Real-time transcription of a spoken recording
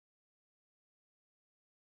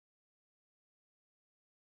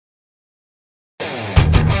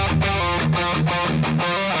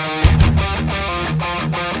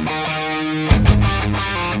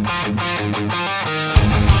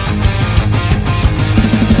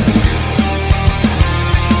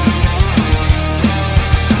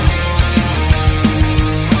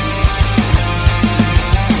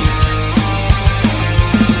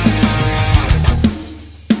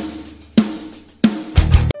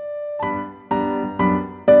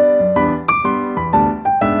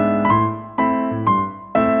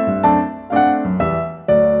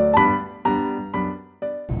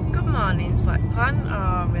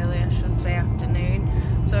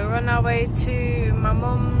to my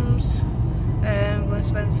mum's. I'm going to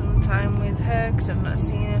spend some time with her because I've not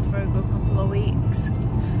seen her for a good couple of weeks.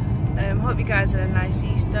 Hope you guys had a nice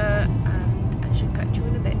Easter, and I shall catch you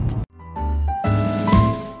in a bit.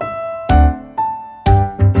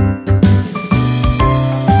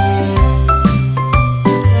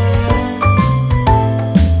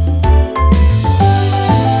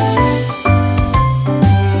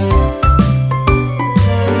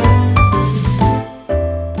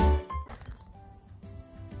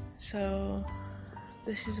 So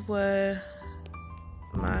this is where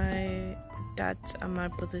my dad's and my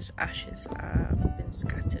brother's ashes have been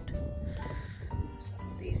scattered. So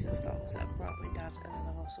these are those that I brought my dad, and then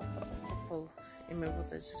I've also got a couple in my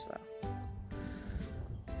brother's as well.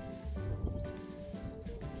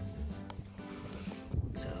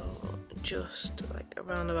 So just like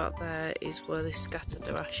around about there is where they scattered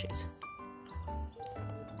their ashes.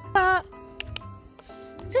 But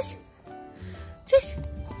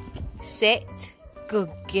sit, good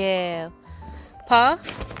girl. Pa,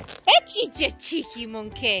 it's a cheeky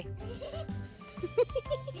monkey.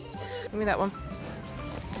 Give me that one.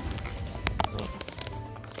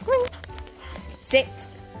 Sit.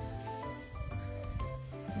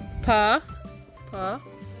 Pa,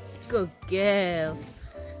 good girl.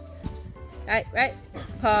 Right,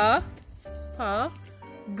 Pa,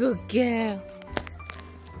 good girl.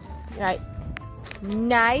 Right,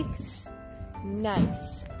 nice,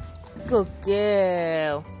 good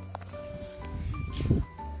girl.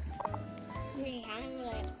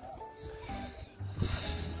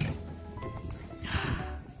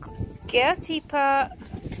 Good girl, Teapot.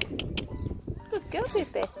 Good girl,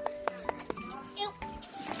 baby.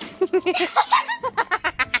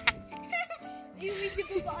 You need to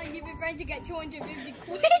put it on your friend to get 250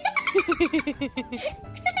 quid.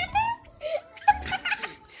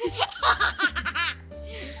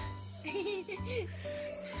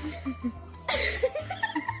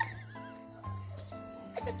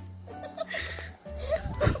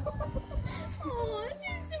 Oh,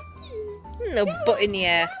 she's so cute. No butt in the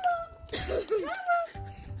air.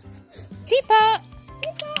 Teapot!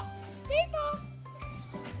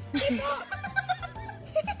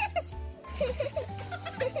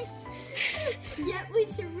 Yep, we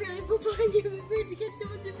should really put on your friend to get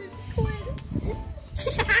 250 quid.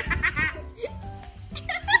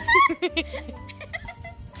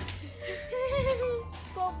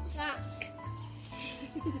 Go back.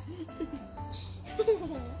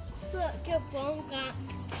 Look at Bonga.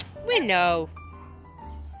 We know.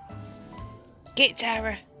 Get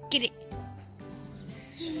Tara. Get it.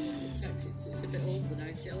 It's a bit older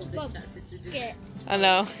now, so it'll be taxed to do it. I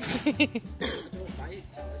know. I don't buy it,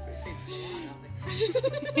 Tara, but it seems to be fine,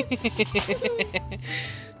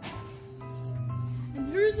 And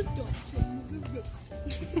here's a dog.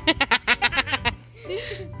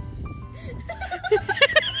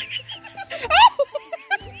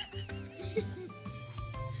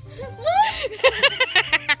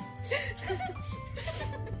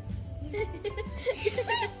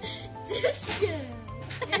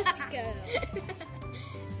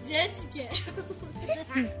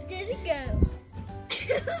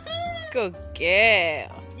 Good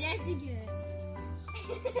girl.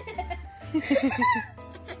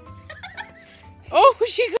 Oh,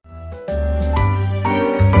 she got.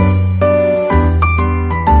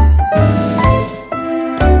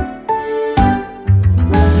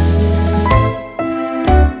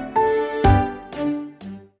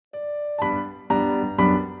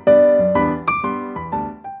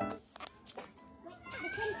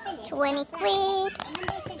 £20.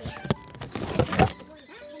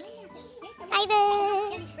 Hi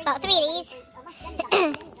there. Bought 3 of these.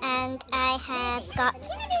 And I have got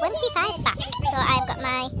 25 back. So I've got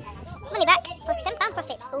my money back plus £10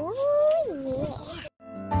 profit. Oh yeah.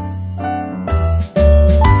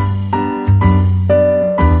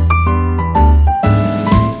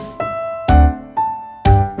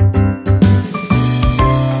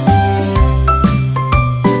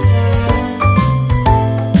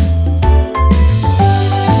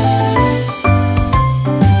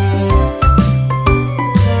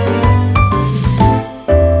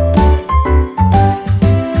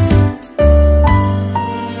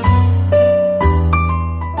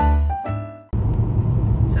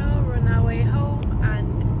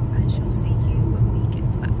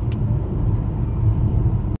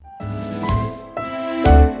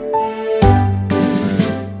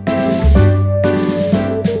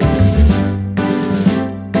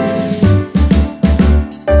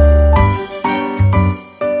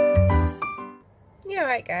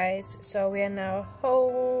 Alright guys, so we are now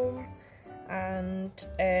home and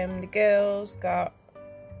the girls got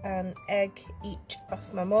an egg each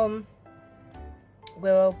off my mum.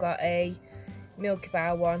 Willow got a Milky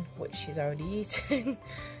Bar one, which she's already eaten,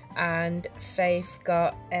 and Faith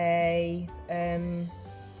got a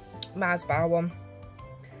Mars Bar one.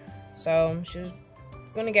 So she was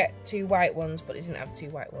going to get 2 white ones, but they didn't have 2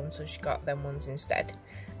 white ones, so she got them ones instead.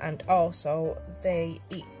 And also they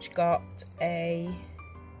each got a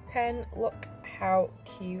pen. Look how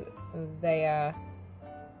cute they are.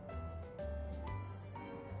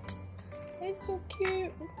 They're so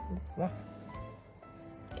cute.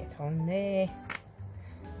 Get on there.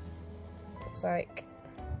 Looks like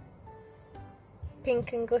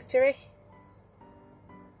pink and glittery.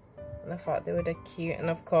 And I thought they were cute. And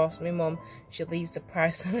of course my mum, she leaves the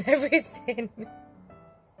price on everything.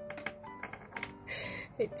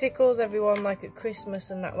 It tickles everyone like at Christmas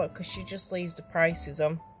and that lot, because she just leaves the prices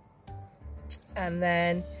on. And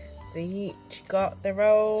then they each got their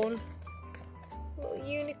own little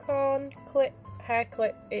unicorn clip, hair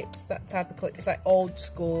clip. It's that type of clip. It's like old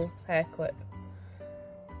school hair clip.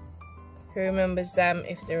 Who remembers them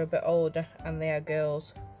if they're a bit older and they are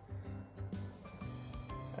girls?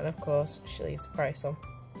 And of course she leaves the price on.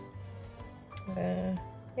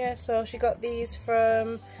 Yeah, so she got these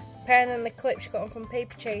from the pen and the clip. She got them from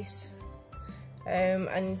Paper Chase.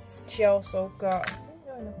 And she also got,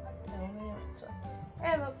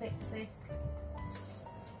 hello Pixie.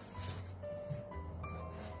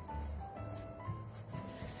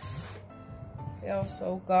 They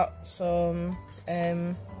also got some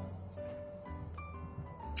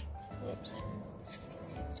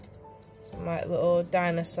some like little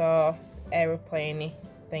dinosaur aeroplaney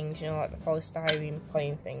things, you know, like the polystyrene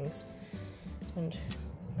plane things. And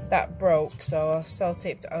that broke, so I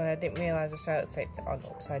self-taped it on. I didn't realise I self-taped it on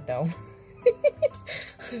upside down.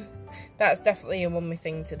 That's definitely a mummy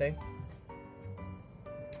thing to do.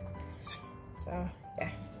 So yeah,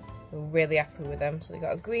 we're really happy with them. So we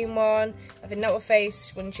got a green one. I think that was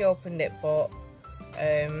Face when she opened it, but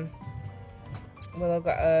Willow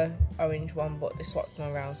got a orange one, but they swapped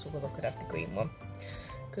them around so Willow could have the green one.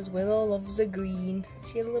 Because Willow loves the green.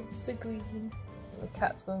 She loves the green. The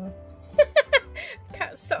cat's going. The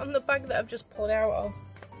cat's sat on the bag that I've just pulled out of.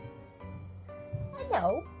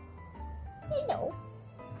 Hello. Hello.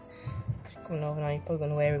 She's coming over now. You're probably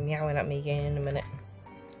going to hear her meowing at me again in a minute.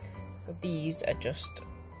 So these are just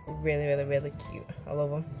really, really, really cute. I love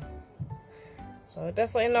them. So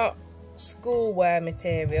definitely not school wear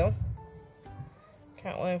material.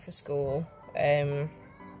 Can't wear them for school.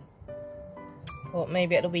 But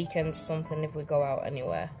maybe at the weekend or something if we go out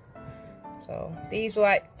anywhere. So these were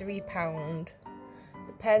like £3.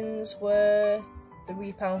 The pens were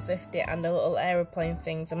 £3.50, and the little aeroplane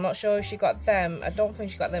things. I'm not sure if she got them. I don't think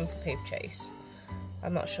she got them for Paper Chase.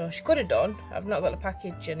 I'm not sure. She could have done. I've not got the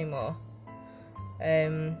package anymore.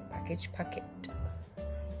 Packet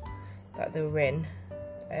that they were in.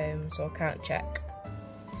 So I can't check.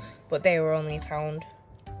 But they were only £1.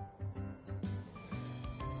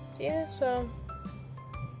 Yeah, so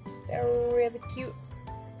they're really cute.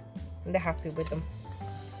 And they're happy with them.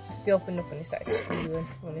 They opened up and they started squealing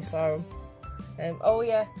when they saw them. Oh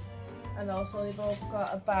yeah, and also they both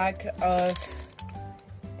got a bag of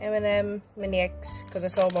M&M mini eggs, because I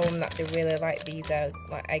saw one that they really like these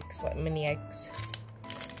like eggs, like mini eggs.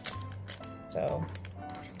 So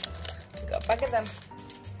we got a bag of them.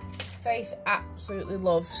 Faith absolutely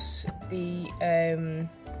loves the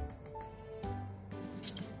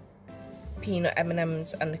peanut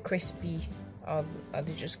M&Ms and the crispy, or are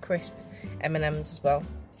they just crisp M&Ms as well.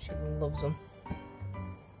 She loves them.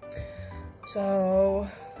 So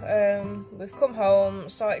we've come home,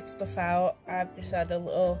 sorted stuff out. I've just had a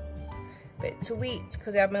little bit to eat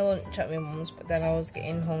because I had my lunch at my mum's, but then I was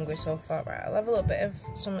getting hungry, so I thought, right, I'll have a little bit of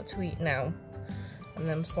something to eat now, and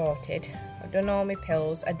then I'm sorted. I've done all my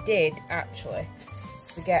pills. I did actually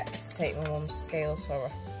forget to take my mum's scales for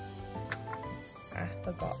her. I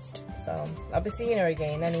forgot. So I'll be seeing her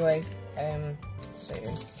again anyway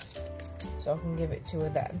soon, so I can give it to her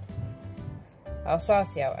then. I'll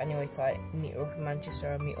sort it out anyway to like meet her up in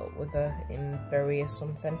Manchester or meet up with her in Bury or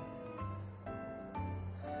something.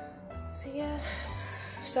 So yeah,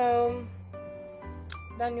 so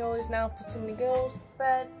Daniel is now putting the girls to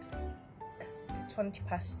bed. It's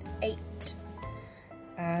 8:20,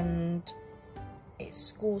 and it's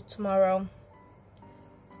school tomorrow.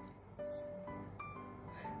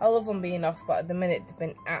 I love them being off, but at the minute they've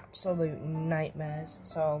been absolute nightmares,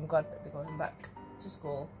 so I'm glad that they're going back to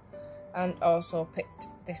school. And also picked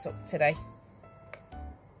this up today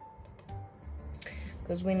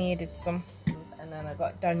because we needed some. And then I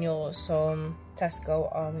got Daniel some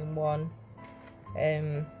Tesco all-in-one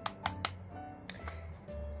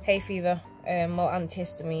hay fever, more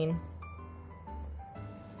antihistamine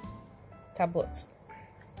tablets,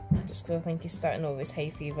 just because I think he's starting over his hay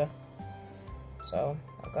fever. So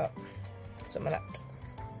I got some of that.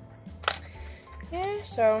 Yeah,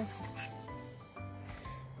 so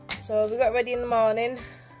we got ready in the morning.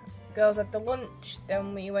 Girls had the lunch,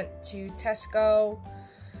 then we went to Tesco,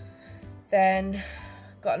 then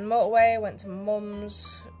got on the motorway, went to my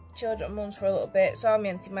mum's, chilled at mum's for a little bit, saw my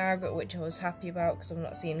Auntie Margaret, which I was happy about because I've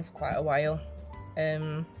not seen her for quite a while.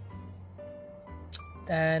 Then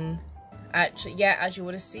actually, yeah, as you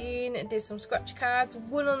would have seen, I did some scratch cards,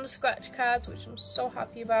 won on the scratch cards, which I'm so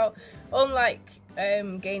happy about. Unlike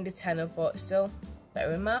gained a tenner, but still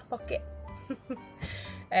better in my pocket.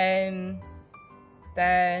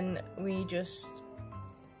 Then we just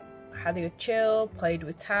had a good chill, played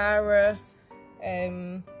with Tara,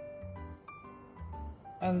 and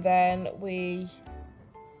then we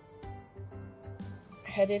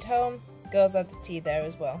headed home. Girls had the tea there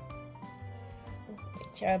as well.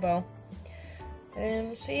 Chairball.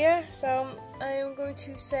 So yeah, so I am going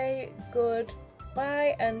to say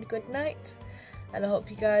goodbye and good night, and I hope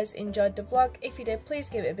you guys enjoyed the vlog. If you did, please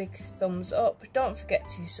give it a big thumbs up. Don't forget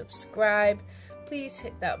to subscribe. Please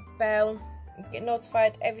hit that bell, get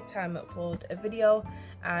notified every time I upload a video.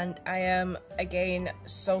 And I am again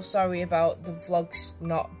so sorry about the vlogs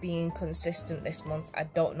not being consistent this month. I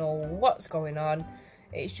don't know what's going on.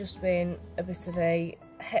 It's just been a bit of a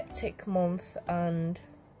hectic month, and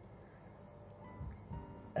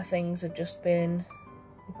things have just been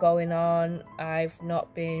going on. I've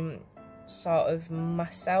not been sort of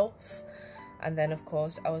myself, and then of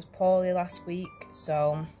course I was poorly last week,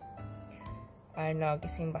 so I'm now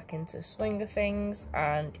getting back into the swing of things.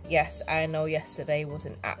 And yes, I know yesterday was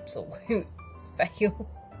an absolute fail.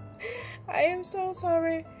 I am so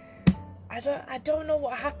sorry. I don't know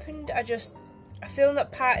what happened. I filmed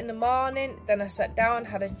that part in the morning, then I sat down,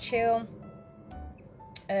 had a chill,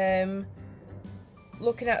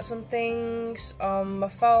 looking at some things on my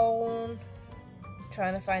phone,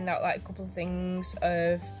 trying to find out like a couple of things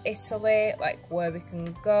of Italy, like where we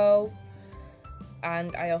can go.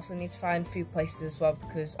 And I also need to find food places as well,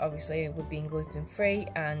 because obviously we're being gluten free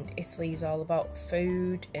and Italy is all about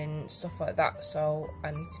food and stuff like that, so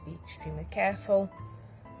I need to be extremely careful.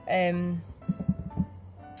 And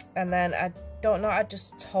then I don't know, I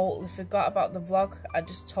just totally forgot about the vlog. I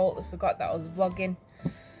just totally forgot that I was vlogging.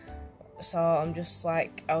 So I'm just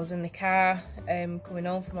like, I was in the car coming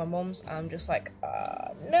home from my mum's, and I'm just like,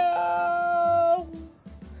 oh, no,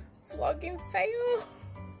 vlogging fail.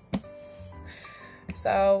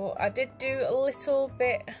 So I did do a little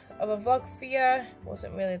bit of a vlog for you.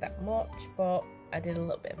 Wasn't really that much, but I did a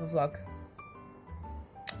little bit of a vlog.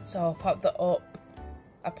 So I'll pop that up.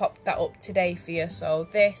 I popped that up today for you. So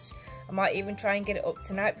this, I might even try and get it up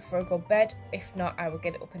tonight before I go to bed. If not, I will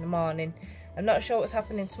get it up in the morning. I'm not sure what's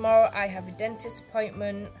happening tomorrow. I have a dentist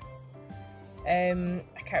appointment. I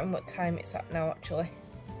can't remember what time it's at now actually.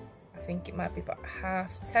 I think it might be about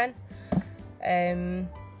 10:30.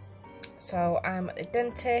 So I'm at the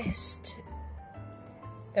dentist,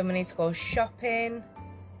 then we need to go shopping,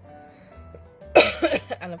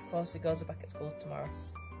 and of course the girls are back at school tomorrow.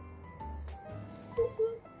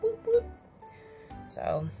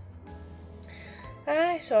 So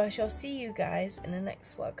I shall see you guys in the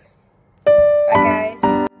next vlog. Bye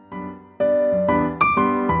guys.